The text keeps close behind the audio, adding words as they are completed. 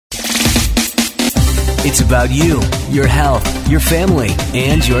It's about you, your health, your family,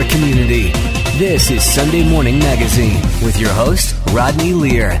 and your community. This is Sunday Morning Magazine with your host, Rodney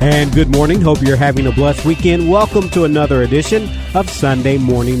Lear. And good morning. Hope you're having a blessed weekend. Welcome to another edition of Sunday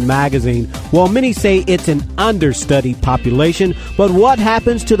Morning Magazine. Well, many say it's an understudied population, but what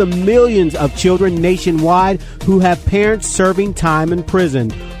happens to the millions of children nationwide who have parents serving time in prison?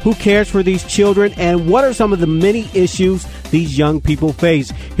 Who cares for these children, and what are some of the many issues these young people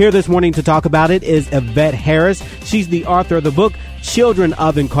face? Here this morning to talk about it is Yvette Harris. She's the author of the book, Children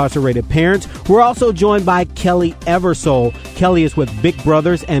of Incarcerated Parents. We're also joined by Kelly Eversole. Kelly is with Big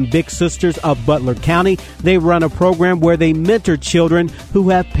Brothers and Big Sisters of Butler County. They run a program where they mentor children who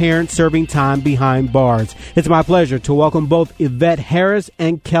have parents serving time behind bars. It's my pleasure to welcome both Yvette Harris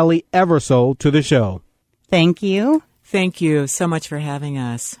and Kelly Eversole to the show. Thank you. Thank you so much for having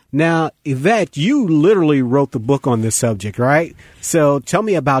us. Now, Yvette, you literally wrote the book on this subject, right? So tell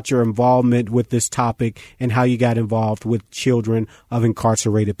me about your involvement with this topic and how you got involved with children of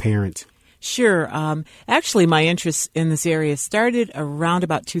incarcerated parents. Sure. Actually, my interest in this area started around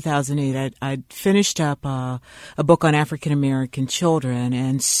about 2008. I'd finished up a book on African American children,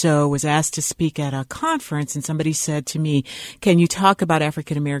 and so was asked to speak at a conference, and somebody said to me, can you talk about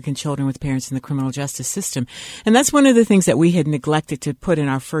African American children with parents in the criminal justice system? And that's one of the things that we had neglected to put in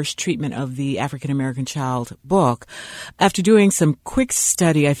our first treatment of the African American child book. After doing some quick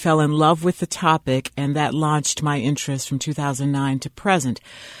study, I fell in love with the topic, and that launched my interest from 2009 to present.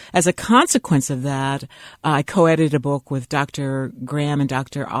 As a consequence of that, I co-edited a book with Dr. Graham and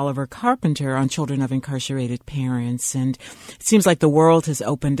Dr. Oliver Carpenter on children of incarcerated parents. And it seems like the world has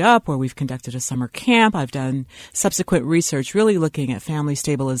opened up where we've conducted a summer camp. I've done subsequent research really looking at family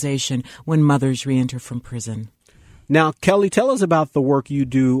stabilization when mothers reenter from prison. Now, Kelly, tell us about the work you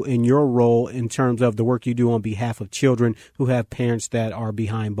do in your role in terms of the work you do on behalf of children who have parents that are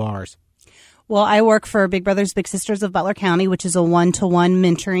behind bars. Well, I work for Big Brothers, Big Sisters of Butler County, which is a one-to-one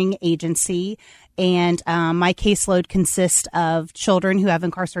mentoring agency. And my caseload consists of children who have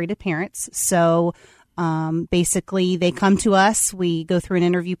incarcerated parents. So basically, they come to us. We go through an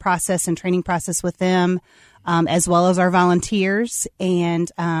interview process and training process with them, as well as our volunteers, and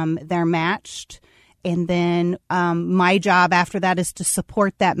they're matched. And then my job after that is to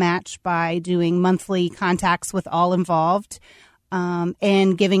support that match by doing monthly contacts with all involved.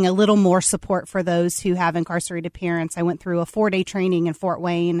 And giving a little more support for those who have incarcerated parents. I went through a 4-day training in Fort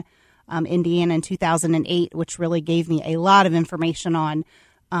Wayne, Indiana in 2008, which really gave me a lot of information on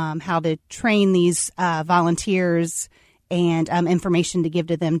how to train these volunteers and information to give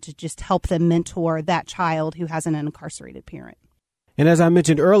to them to just help them mentor that child who has an incarcerated parent. And as I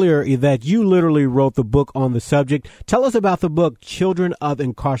mentioned earlier, Yvette, you literally wrote the book on the subject. Tell us about the book, Children of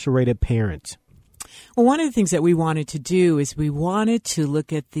Incarcerated Parents. Well, one of the things that we wanted to do is we wanted to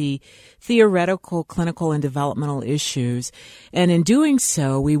look at the theoretical, clinical, and developmental issues. And in doing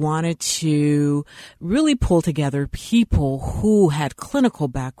so, we wanted to really pull together people who had clinical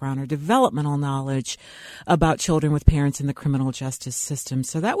background or developmental knowledge about children with parents in the criminal justice system.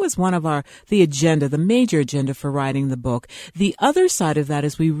 So that was one of the major agenda for writing the book. The other side of that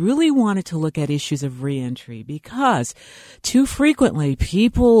is we really wanted to look at issues of reentry, because too frequently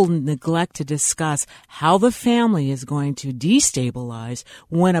people neglect to discuss how the family is going to destabilize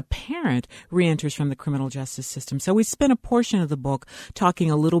when a parent reenters from the criminal justice system. So we spent a portion of the book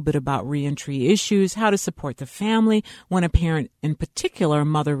talking a little bit about reentry issues, how to support the family when a parent, in particular, a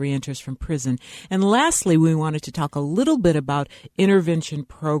mother, reenters from prison. And lastly, we wanted to talk a little bit about intervention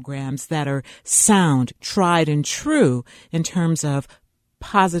programs that are sound, tried, and true in terms of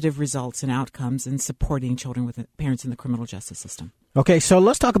positive results and outcomes in supporting children with parents in the criminal justice system. Okay, so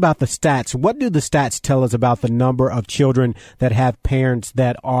let's talk about the stats. What do the stats tell us about the number of children that have parents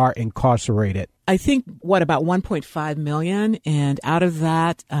that are incarcerated? I think, about 1.5 million, and out of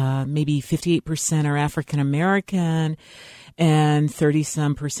that, maybe 58% are African American, and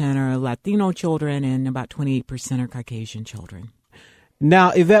 30-some% are Latino children, and about 28% are Caucasian children.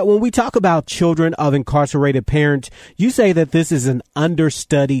 Now, Yvette, when we talk about children of incarcerated parents, you say that this is an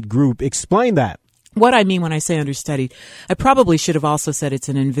understudied group. Explain that. What I mean when I say understudied, I probably should have also said it's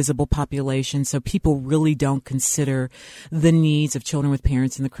an invisible population, so people really don't consider the needs of children with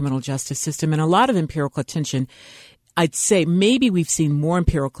parents in the criminal justice system. And a lot of empirical attention, I'd say maybe we've seen more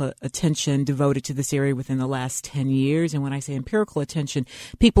empirical attention devoted to this area within the last 10 years. And when I say empirical attention,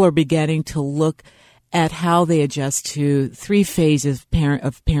 people are beginning to look at how they adjust to three phases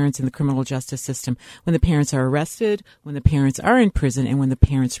of parents in the criminal justice system: when the parents are arrested, when the parents are in prison, and when the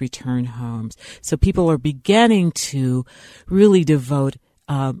parents return homes. So people are beginning to really devote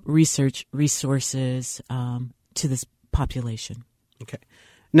research resources to this population. Okay.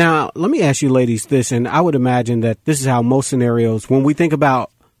 Now, let me ask you ladies this, and I would imagine that this is how most scenarios, when we think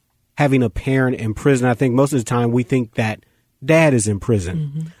about having a parent in prison, I think most of the time we think that dad is in prison.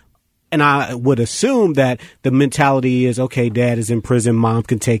 Mm-hmm. And I would assume that the mentality is, okay, dad is in prison, mom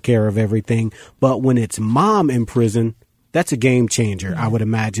can take care of everything. But when it's mom in prison, that's a game changer, I would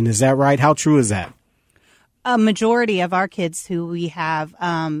imagine. Is that right? How true is that? A majority of our kids who we have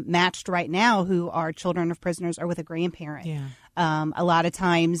matched right now who are children of prisoners are with a grandparent. Yeah. A lot of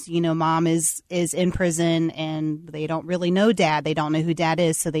times, mom is in prison and they don't really know dad. They don't know who dad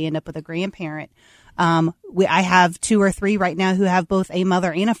is, so they end up with a grandparent. I have 2 or 3 right now who have both a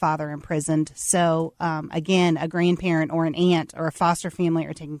mother and a father imprisoned. So, again, a grandparent or an aunt or a foster family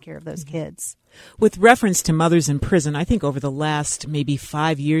are taking care of those kids. With reference to mothers in prison, I think over the last maybe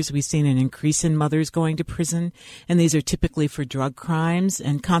 5 years, we've seen an increase in mothers going to prison. And these are typically for drug crimes.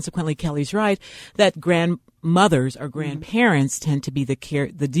 And consequently, Kelly's right that grandmothers or grandparents tend to be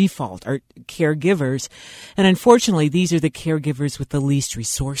the default or caregivers. And unfortunately, these are the caregivers with the least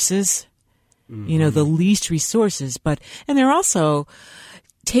resources. The least resources, and they're also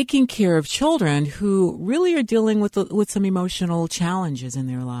taking care of children who really are dealing with some emotional challenges in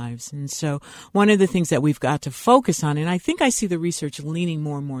their lives. And so one of the things that we've got to focus on, and I think I see the research leaning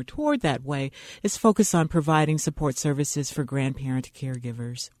more and more toward that way, is focus on providing support services for grandparent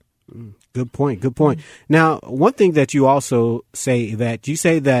caregivers. Good point. Good point. Now, one thing that you also say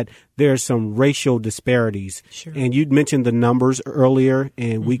that there's some racial disparities. Sure. And you mentioned the numbers earlier,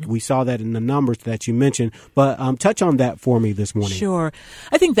 and we saw that in the numbers that you mentioned. But touch on that for me this morning. Sure.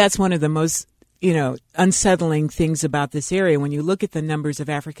 I think that's one of the most unsettling things about this area. When you look at the numbers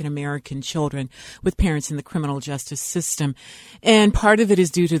of African American children with parents in the criminal justice system, and part of it is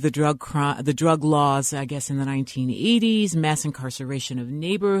due to the drug laws, I guess, in the 1980s, mass incarceration of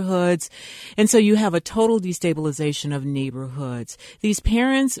neighborhoods. And so you have a total destabilization of neighborhoods. These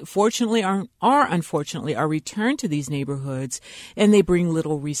parents, fortunately unfortunately, are returned to these neighborhoods, and they bring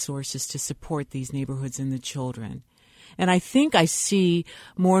little resources to support these neighborhoods and the children. And I think I see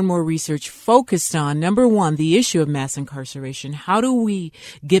more and more research focused on, number one, the issue of mass incarceration. How do we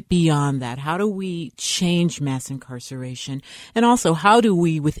get beyond that? How do we change mass incarceration? And also, how do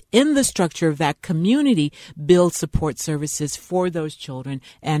we, within the structure of that community, build support services for those children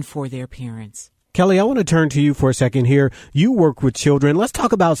and for their parents? Kelly, I want to turn to you for a second here. You work with children. Let's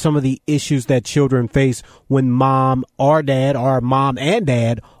talk about some of the issues that children face when mom or dad or mom and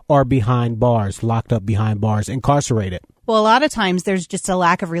dad are behind bars, locked up behind bars, incarcerated. Well, a lot of times there's just a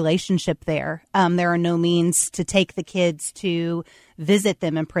lack of relationship there. There are no means to take the kids to visit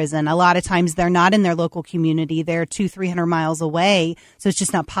them in prison. A lot of times they're not in their local community. They're 200-300 miles away. So it's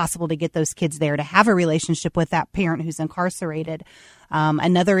just not possible to get those kids there to have a relationship with that parent who's incarcerated.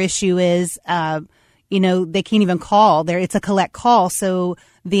 Another issue is, they can't even call. It's a collect call. So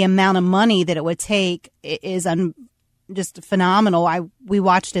the amount of money that it would take is just phenomenal. We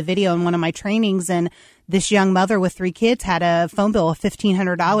watched a video in one of my trainings, and this young mother with 3 kids had a phone bill of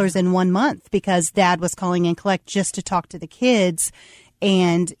 $1,500 in 1 month because dad was calling in collect just to talk to the kids.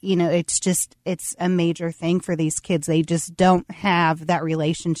 And, it's a major thing for these kids. They just don't have that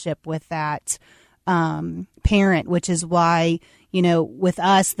relationship with that parent, which is why, with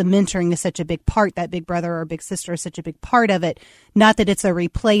us, the mentoring is such a big part. That big brother or big sister is such a big part of it. Not that it's a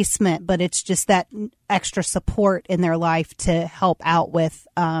replacement, but it's just that extra support in their life to help out with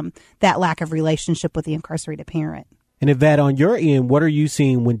that lack of relationship with the incarcerated parent. And Yvette, on your end, what are you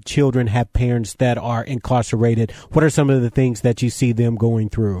seeing when children have parents that are incarcerated? What are some of the things that you see them going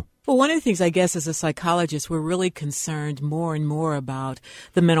through? Well, one of the things, I guess, as a psychologist, we're really concerned more and more about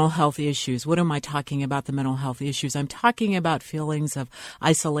the mental health issues. What am I talking about, the mental health issues? I'm talking about feelings of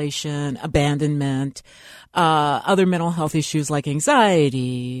isolation, abandonment, other mental health issues like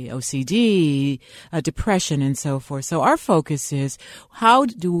anxiety, OCD, depression, and so forth. So our focus is, how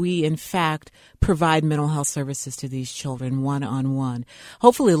do we, in fact, provide mental health services to these children one-on-one?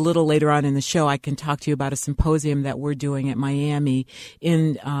 Hopefully a little later on in the show, I can talk to you about a symposium that we're doing at Miami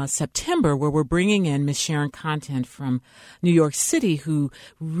in September, where we're bringing in Ms. Sharon Content from New York City, who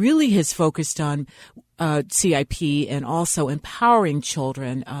really has focused on CIP and also empowering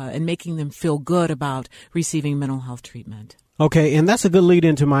children and making them feel good about receiving mental health treatment. Okay, and that's a good lead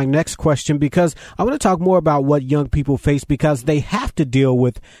into my next question, because I want to talk more about what young people face, because they have to deal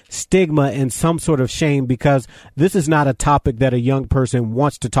with stigma and some sort of shame, because this is not a topic that a young person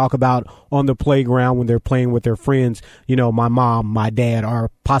wants to talk about on the playground when they're playing with their friends. My mom, my dad, or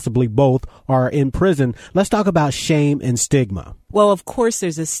possibly both are in prison. Let's talk about shame and stigma. Well, of course,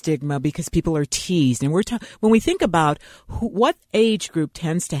 there's a stigma because people are teased. And when we think about what age group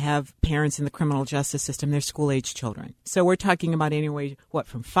tends to have parents in the criminal justice system, they're school-age children. So we're talking about anyway,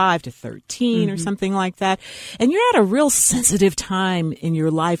 from 5 to 13 or something like that. And you're at a real sensitive time in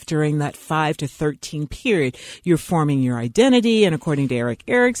your life during that 5 to 13 period. You're forming your identity. And according to Eric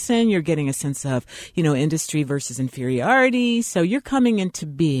Erickson, you're getting a sense of, industry versus inferiority. So you're coming into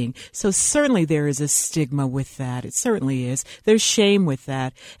being. So certainly there is a stigma with that. It certainly is. There's shame with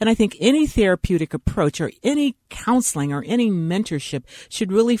that. And I think any therapeutic approach or any counseling or any mentorship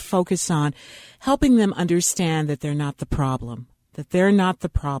should really focus on helping them understand that they're not the problem, They're not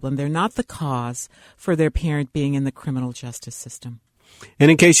the cause for their parent being in the criminal justice system.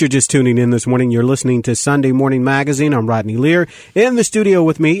 And in case you're just tuning in this morning, you're listening to Sunday Morning Magazine. I'm Rodney Lear. In the studio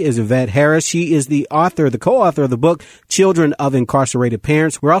with me is Yvette Harris. She is the co-author of the book, Children of Incarcerated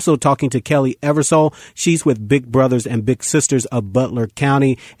Parents. We're also talking to Kelly Eversole. She's with Big Brothers and Big Sisters of Butler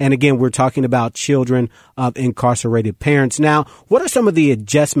County. And again, we're talking about children of incarcerated parents. Now, what are some of the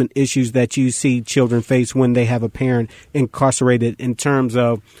adjustment issues that you see children face when they have a parent incarcerated in terms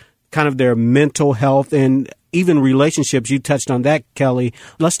of kind of their mental health and even relationships? You touched on that, Kelly.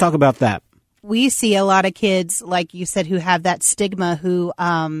 Let's talk about that. We see a lot of kids, like you said, who have that stigma, who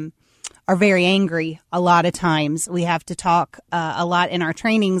are very angry a lot of times. We have to talk a lot in our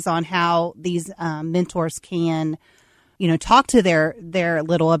trainings on how these mentors can, talk to their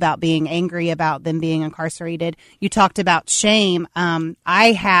little about being angry, about them being incarcerated. You talked about shame.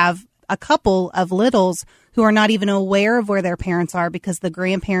 I have a couple of littles who are not even aware of where their parents are because the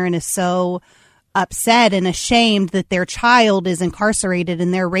grandparent is so upset and ashamed that their child is incarcerated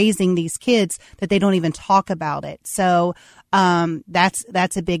and they're raising these kids that they don't even talk about it. So that's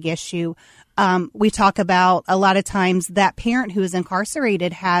a big issue. We talk about a lot of times that parent who is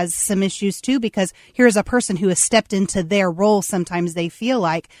incarcerated has some issues too, because here's a person who has stepped into their role. Sometimes they feel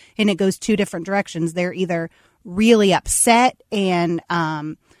like, and it goes two different directions. They're either really upset and,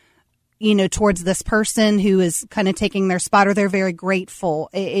 towards this person who is kind of taking their spot, or they're very grateful.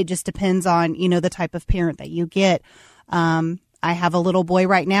 It just depends on, the type of parent that you get. I have a little boy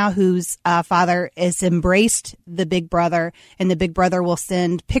right now whose father has embraced the big brother, and the big brother will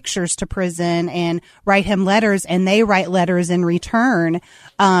send pictures to prison and write him letters, and they write letters in return.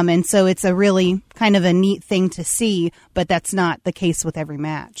 And so it's a really kind of a neat thing to see, but that's not the case with every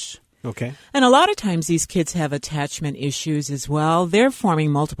match. Okay. And a lot of times these kids have attachment issues as well. They're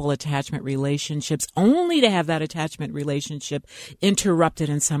forming multiple attachment relationships only to have that attachment relationship interrupted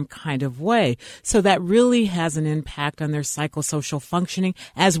in some kind of way. So that really has an impact on their psychosocial functioning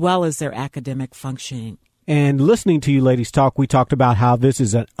as well as their academic functioning. And listening to you ladies talk, we talked about how this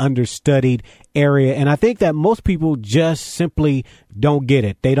is an understudied area. And I think that most people just simply don't get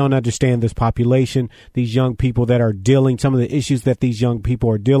it. They don't understand this population, these young people that are dealing, some of the issues that these young people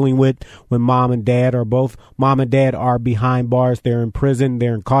are dealing with when mom and dad are behind bars. They're in prison.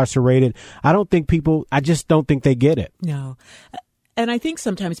 They're incarcerated. I just don't think they get it. No. And I think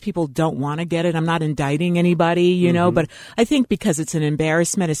sometimes people don't want to get it. I'm not indicting anybody, but I think because it's an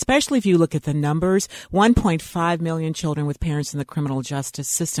embarrassment, especially if you look at the numbers, 1.5 million children with parents in the criminal justice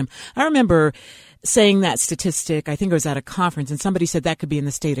system. I remember saying that statistic, I think it was at a conference, and somebody said that could be in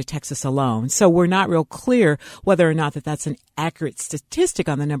the state of Texas alone. So we're not real clear whether or not that's an accurate statistic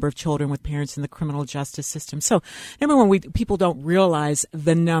on the number of children with parents in the criminal justice system. So number one, people don't realize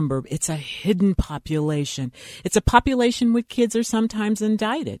the number. It's a hidden population. It's a population with kids are sometimes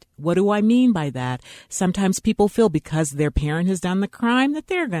indicted. What do I mean by that? Sometimes people feel because their parent has done the crime that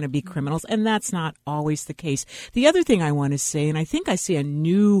they're going to be criminals, and that's not always the case. The other thing I want to say, and I think I see a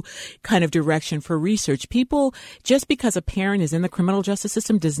new kind of direction for research, people, just because a parent is in the criminal justice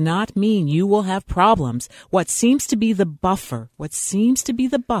system does not mean you will have problems. What seems to be the buffer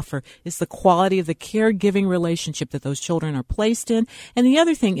is the quality of the caregiving relationship that those children are placed in. And the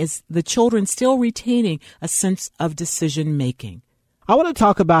other thing is the children still retaining a sense of decision making. I want to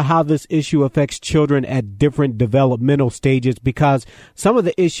talk about how this issue affects children at different developmental stages, because some of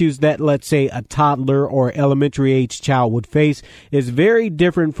the issues that, let's say, a toddler or elementary age child would face is very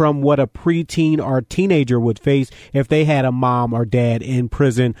different from what a preteen or teenager would face if they had a mom or dad in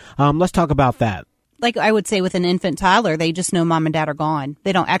prison. Let's talk about that. Like I would say with an infant toddler, they just know mom and dad are gone.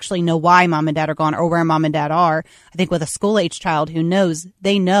 They don't actually know why mom and dad are gone or where mom and dad are. I think with a school-age child who knows,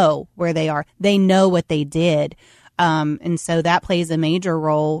 they know where they are. They know what they did. And so that plays a major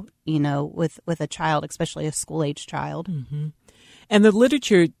role, with a child, especially a school-age child. Mm-hmm. And the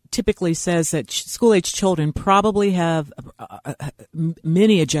literature typically says that school-age children probably have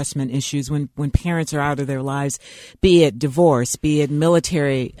many adjustment issues when parents are out of their lives, be it divorce, be it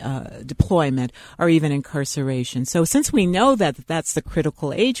military deployment, or even incarceration. So since we know that that's the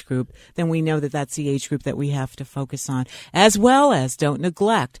critical age group, then we know that that's the age group that we have to focus on, as well as don't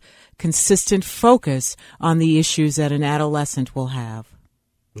neglect consistent focus on the issues that an adolescent will have.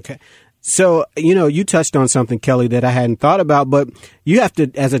 Okay. So, you touched on something, Kelly, that I hadn't thought about, but you have to,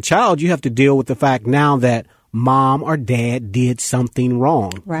 as a child, you have to deal with the fact now that mom or dad did something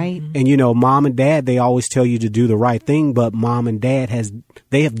wrong. Right. And, mom and dad, they always tell you to do the right thing, but mom and dad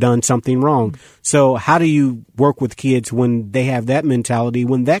they have done something wrong. So how do you work with kids when they have that mentality,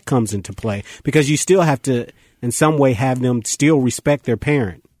 when that comes into play? Because you still have to, in some way, have them still respect their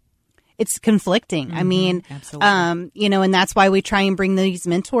parent. It's conflicting. I mean, and that's why we try and bring these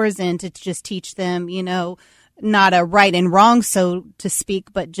mentors in to just teach them, not a right and wrong, so to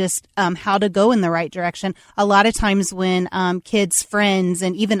speak, but just how to go in the right direction. A lot of times when kids, friends,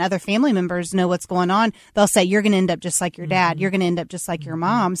 and even other family members know what's going on, they'll say, you're going to end up just like your dad. You're going to end up just like your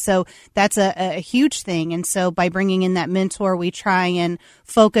mom. So that's a huge thing. And so by bringing in that mentor, we try and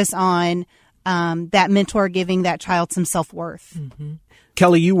focus on that mentor giving that child some self-worth. Mm-hmm.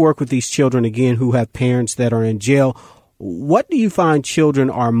 Kelly, you work with these children, again, who have parents that are in jail. What do you find children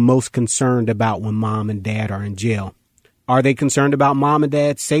are most concerned about when mom and dad are in jail? Are they concerned about mom and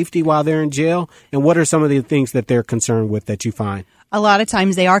dad's safety while they're in jail? And what are some of the things that they're concerned with that you find? A lot of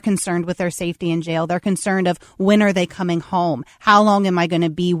times they are concerned with their safety in jail. They're concerned of when are they coming home? How long am I going to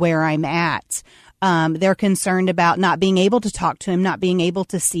be where I'm at? They're concerned about not being able to talk to him, not being able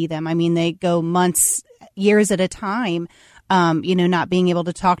to see them. I mean, they go months, years at a time, not being able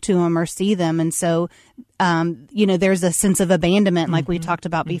to talk to them or see them. And so, there's a sense of abandonment, like we talked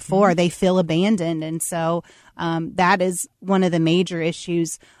about before. They feel abandoned. And so that is one of the major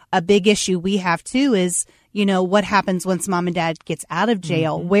issues. A big issue we have, too, is, what happens once mom and dad gets out of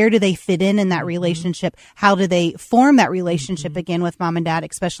jail? Where do they fit in that relationship? How do they form that relationship again with mom and dad,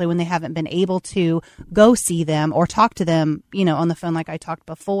 especially when they haven't been able to go see them or talk to them, on the phone like I talked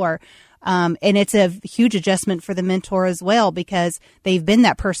before? And it's a huge adjustment for the mentor as well, because they've been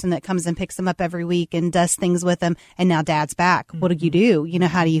that person that comes and picks them up every week and does things with them. And now dad's back. What do you do?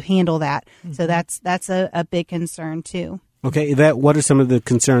 How do you handle that? So that's a big concern too. Okay. What are some of the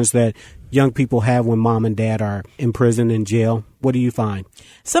concerns that young people have when mom and dad are in prison and jail? What do you find?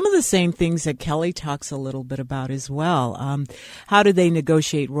 Some of the same things that Kelly talks a little bit about as well. How do they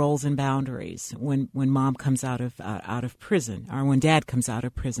negotiate roles and boundaries when mom comes out of prison, or when dad comes out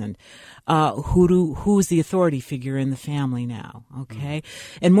of prison? Who's the authority figure in the family now? Okay,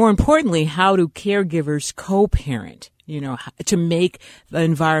 and more importantly, how do caregivers co-parent? To make the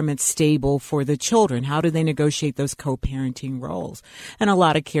environment stable for the children. How do they negotiate those co-parenting roles? And a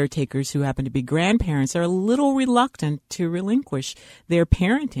lot of caretakers who happen to be grandparents are a little reluctant to relinquish their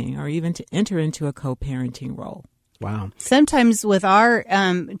parenting or even to enter into a co-parenting role. Wow. Sometimes with our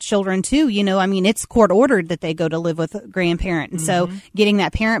children, too, it's court ordered that they go to live with a grandparent. And so getting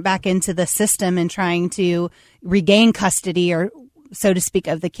that parent back into the system and trying to regain custody or so to speak,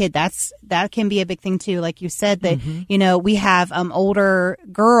 of the kid, that can be a big thing too. Like you said, that, we have older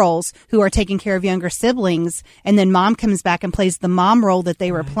girls who are taking care of younger siblings, and then mom comes back and plays the mom role that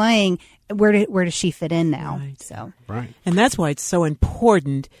they were playing. Where does she fit in now? Right. And that's why it's so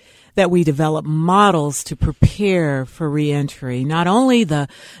important that we develop models to prepare for reentry, not only the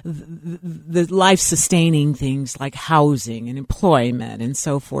life-sustaining things like housing and employment and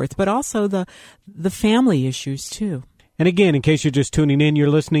so forth, but also the family issues too. And again, in case you're just tuning in,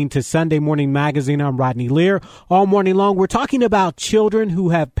 you're listening to Sunday Morning Magazine. I'm Rodney Lear. All morning long, we're talking about children who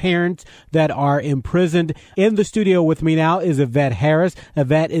have parents that are imprisoned. In the studio with me now is Yvette Harris.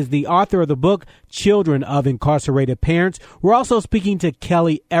 Yvette is the author of the book, Children of Incarcerated Parents. We're also speaking to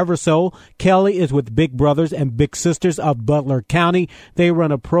Kelly Eversole. Kelly is with Big Brothers and Big Sisters of Butler County. They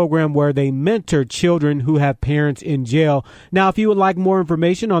run a program where they mentor children who have parents in jail. Now, if you would like more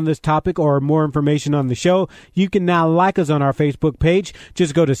information on this topic or more information on the show, you can now like us on our Facebook page.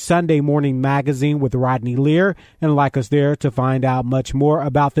 Just go to Sunday Morning Magazine with Rodney Lear and like us there to find out much more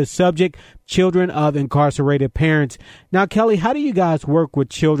about this subject, children of incarcerated parents. Now, Kelly, how do you guys work with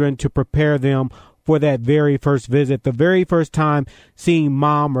children to prepare them for that very first visit, the very first time seeing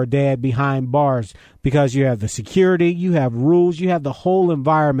mom or dad behind bars? Because you have the security, you have rules, you have the whole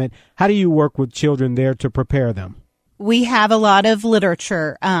environment. How do you work with children there to prepare them? we have a lot of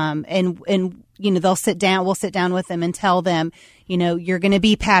literature, and we'll sit down with them and tell them, you're going to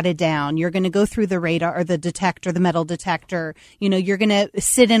be patted down. You're going to go through the radar or the detector, the metal detector. You're going to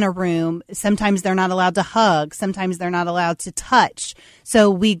sit in a room. Sometimes they're not allowed to hug. Sometimes they're not allowed to touch.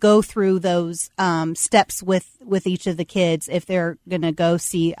 So we go through those steps with each of the kids if they're going to go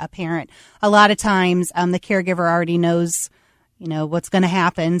see a parent. A lot of times the caregiver already knows what's going to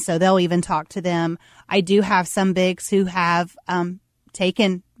happen. So they'll even talk to them. I do have some bigs who have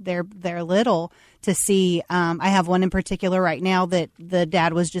taken their little to see. I have one in particular right now that the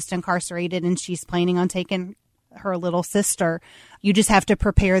dad was just incarcerated and she's planning on taking her little sister. You just have to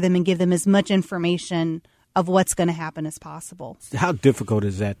prepare them and give them as much information of what's going to happen as possible. How difficult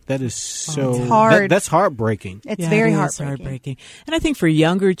is that? That is so it's hard. That's heartbreaking. It's very heartbreaking. And I think for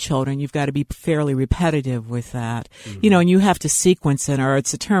younger children, you've got to be fairly repetitive with that. Mm-hmm. And you have to sequence it, or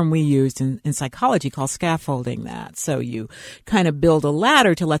it's a term we used in psychology called scaffolding that. So you kind of build a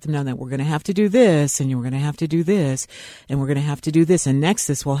ladder to let them know that we're going to have to do this, and you're going to have to do this, and we're going to have to do this, and next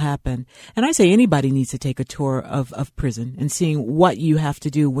this will happen. And I say anybody needs to take a tour of prison and seeing what you have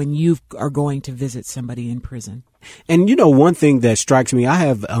to do when you are going to visit somebody in prison. And one thing that strikes me, I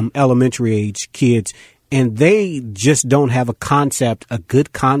have elementary age kids, and they just don't have a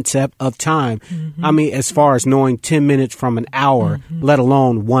good concept of time. Mm-hmm. I mean, as far as knowing 10 minutes from an hour, mm-hmm. let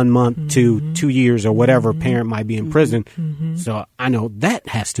alone 1 month mm-hmm. to 2 years or whatever mm-hmm. parent might be in prison. Mm-hmm. So I know that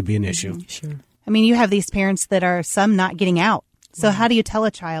has to be an issue. Sure. I mean, you have these parents that are some not getting out. So how do you tell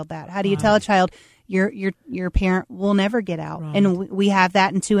a child that? How do you tell a child your parent will never get out? Right. And we have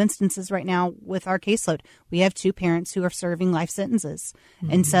that in 2 instances right now with our caseload. We have 2 parents who are serving life sentences.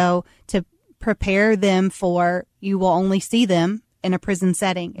 Mm-hmm. And so to prepare them for, you will only see them in a prison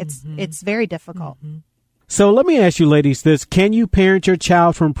setting, it's very difficult. Mm-hmm. So let me ask you ladies this. Can you parent your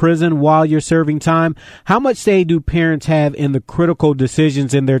child from prison while you're serving time? How much say do parents have in the critical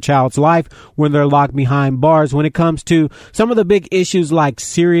decisions in their child's life when they're locked behind bars when it comes to some of the big issues like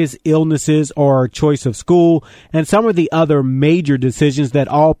serious illnesses or choice of school and some of the other major decisions that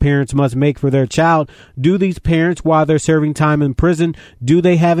all parents must make for their child? Do these parents, while they're serving time in prison, do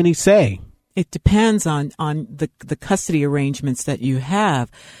they have any say? It depends on the custody arrangements that you have.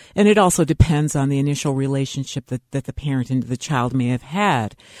 And it also depends on the initial relationship that the parent and the child may have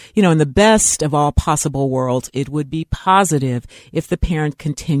had. In the best of all possible worlds, it would be positive if the parent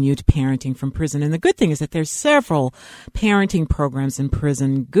continued parenting from prison. And the good thing is that there's several parenting programs in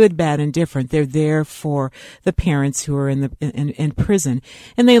prison, good, bad, and different. They're there for the parents who are in prison.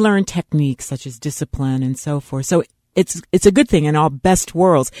 And they learn techniques such as discipline and so forth. So it's a good thing in all best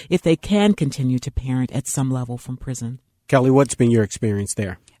worlds if they can continue to parent at some level from prison. Kelly, what's been your experience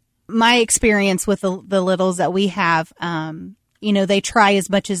there? My experience with the littles that we have, they try as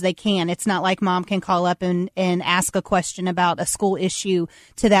much as they can. It's not like mom can call up and ask a question about a school issue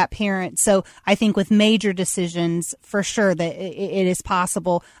to that parent. So I think with major decisions, for sure that it is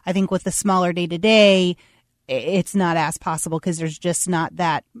possible. I think with the smaller day-to-day, it's not as possible because there's just not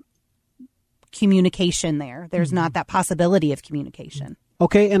that communication there. There's not that possibility of communication.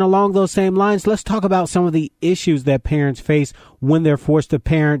 Okay, and along those same lines, let's talk about some of the issues that parents face when they're forced to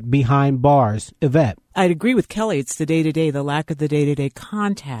parent behind bars. Yvette. I'd agree with Kelly. It's the day-to-day, the lack of the day-to-day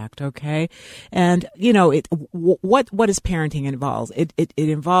contact, okay? And, what does parenting involve? It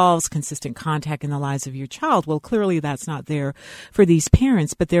involves consistent contact in the lives of your child. Well, clearly that's not there for these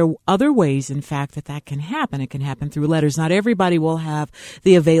parents, but there are other ways, in fact, that can happen. It can happen through letters. Not everybody will have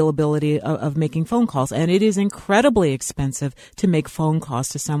the availability of making phone calls, and it is incredibly expensive to make phone calls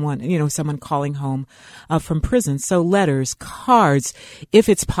to someone, someone calling home from prison. So letters, cards, if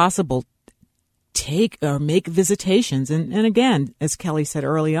it's possible, take or make visitations. And again, as Kelly said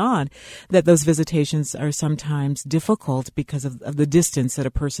early on, that those visitations are sometimes difficult because of the distance that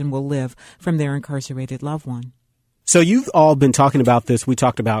a person will live from their incarcerated loved one. So you've all been talking about this. We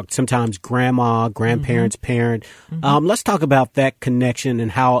talked about sometimes grandma, grandparents, mm-hmm. parent. Mm-hmm. Let's talk about that connection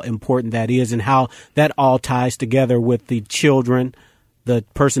and how important that is and how that all ties together with the children, the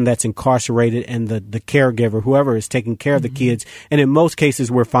person that's incarcerated, and the caregiver, whoever is taking care of the kids. And in most cases,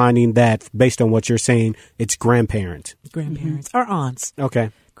 we're finding that, based on what you're saying, it's grandparents. Grandparents or aunts.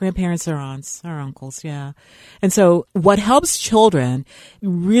 Okay. Grandparents or aunts or uncles, yeah. And so what helps children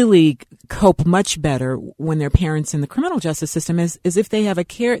really cope much better when they're parents in the criminal justice system is if they have the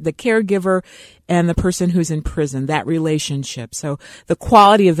caregiver and the person who's in prison, that relationship. So the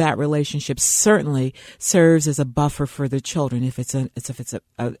quality of that relationship certainly serves as a buffer for the children. If it's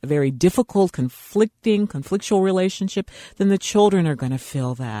a very difficult, conflictual relationship, then the children are going to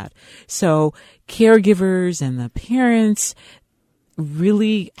feel that. So caregivers and the parents,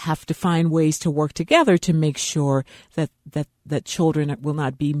 really have to find ways to work together to make sure that children will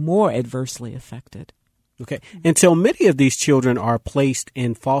not be more adversely affected. Okay. And so many of these children are placed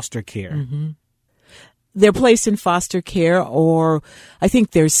in foster care. Mm-hmm. They're placed in foster care, or I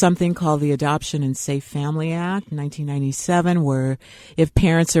think there's something called the Adoption and Safe Family Act, 1997, where if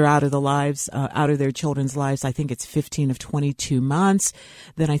parents are out of their children's lives, I think it's 15 of 22 months,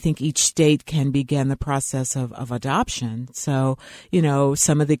 then I think each state can begin the process of adoption. So,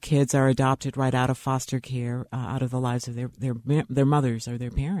 some of the kids are adopted right out of foster care, out of the lives of their mothers or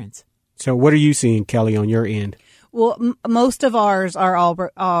their parents. So what are you seeing, Kelly, on your end? Well, most of ours are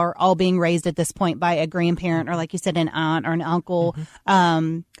all being raised at this point by a grandparent or, like you said, an aunt or an uncle.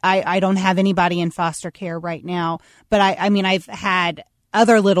 Mm-hmm. I don't have anybody in foster care right now, but I mean, I've had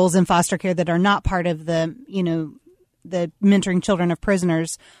other littles in foster care that are not part of the mentoring children of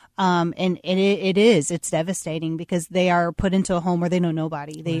prisoners. And it's devastating because they are put into a home where they know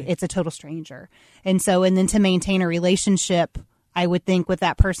nobody. It's a total stranger. And then to maintain a relationship, I would think, with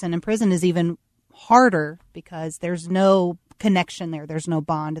that person in prison is even harder because there's no connection there. There's no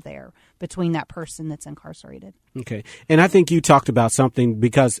bond there between that person that's incarcerated. Okay. And I think you talked about something,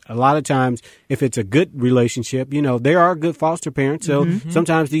 because a lot of times if it's a good relationship, there are good foster parents. So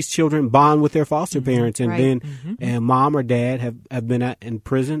sometimes these children bond with their foster parents, and and mom or dad have been in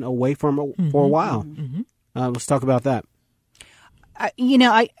prison away from for a while. Let's talk about that.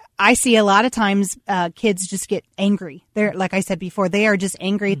 I see a lot of times kids just get angry. They're, like I said before, they are just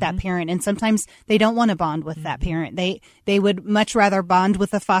angry at that parent, and sometimes they don't want to bond with that parent. They would much rather bond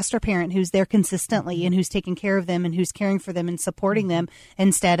with a foster parent who's there consistently and who's taking care of them and who's caring for them and supporting them,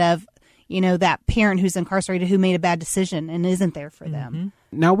 instead of that parent who's incarcerated who made a bad decision and isn't there for them.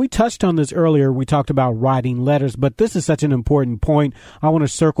 Now, we touched on this earlier. We talked about writing letters, but this is such an important point. I want to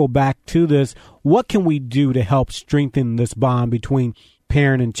circle back to this. What can we do to help strengthen this bond between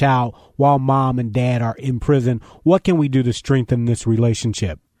parent and child while mom and dad are in prison? What can we do to strengthen this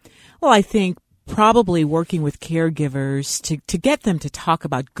relationship? Well, I think probably working with caregivers to get them to talk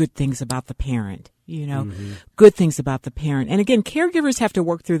about good things about the parent. Good things about the parent. And again, caregivers have to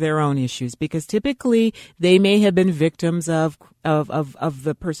work through their own issues, because typically they may have been victims of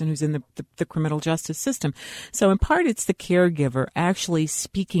the person who's in the criminal justice system. So in part, it's the caregiver actually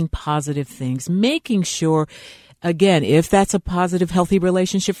speaking positive things, making sure, again, if that's a positive, healthy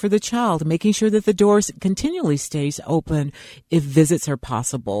relationship for the child, making sure that the door continually stays open if visits are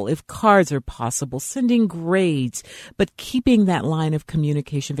possible, if cards are possible, sending grades, but keeping that line of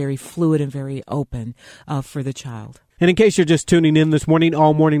communication very fluid and very open for the child. And in case you're just tuning in this morning,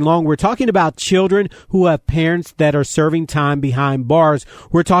 all morning long, we're talking about children who have parents that are serving time behind bars.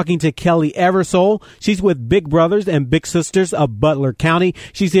 We're talking to Kelly Eversole. She's with Big Brothers and Big Sisters of Butler County.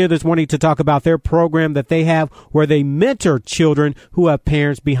 She's here this morning to talk about their program that they have where they mentor children who have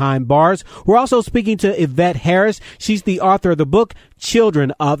parents behind bars. We're also speaking to Yvette Harris. She's the author of the book,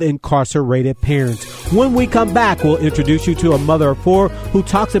 Children of Incarcerated Parents. When we come back, we'll introduce you to a mother of four who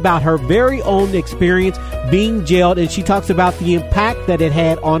talks about her very own experience being jailed, and she talks about the impact that it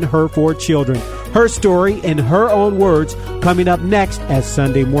had on her four children. Her story in her own words coming up next as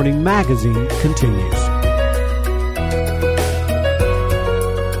Sunday Morning Magazine continues.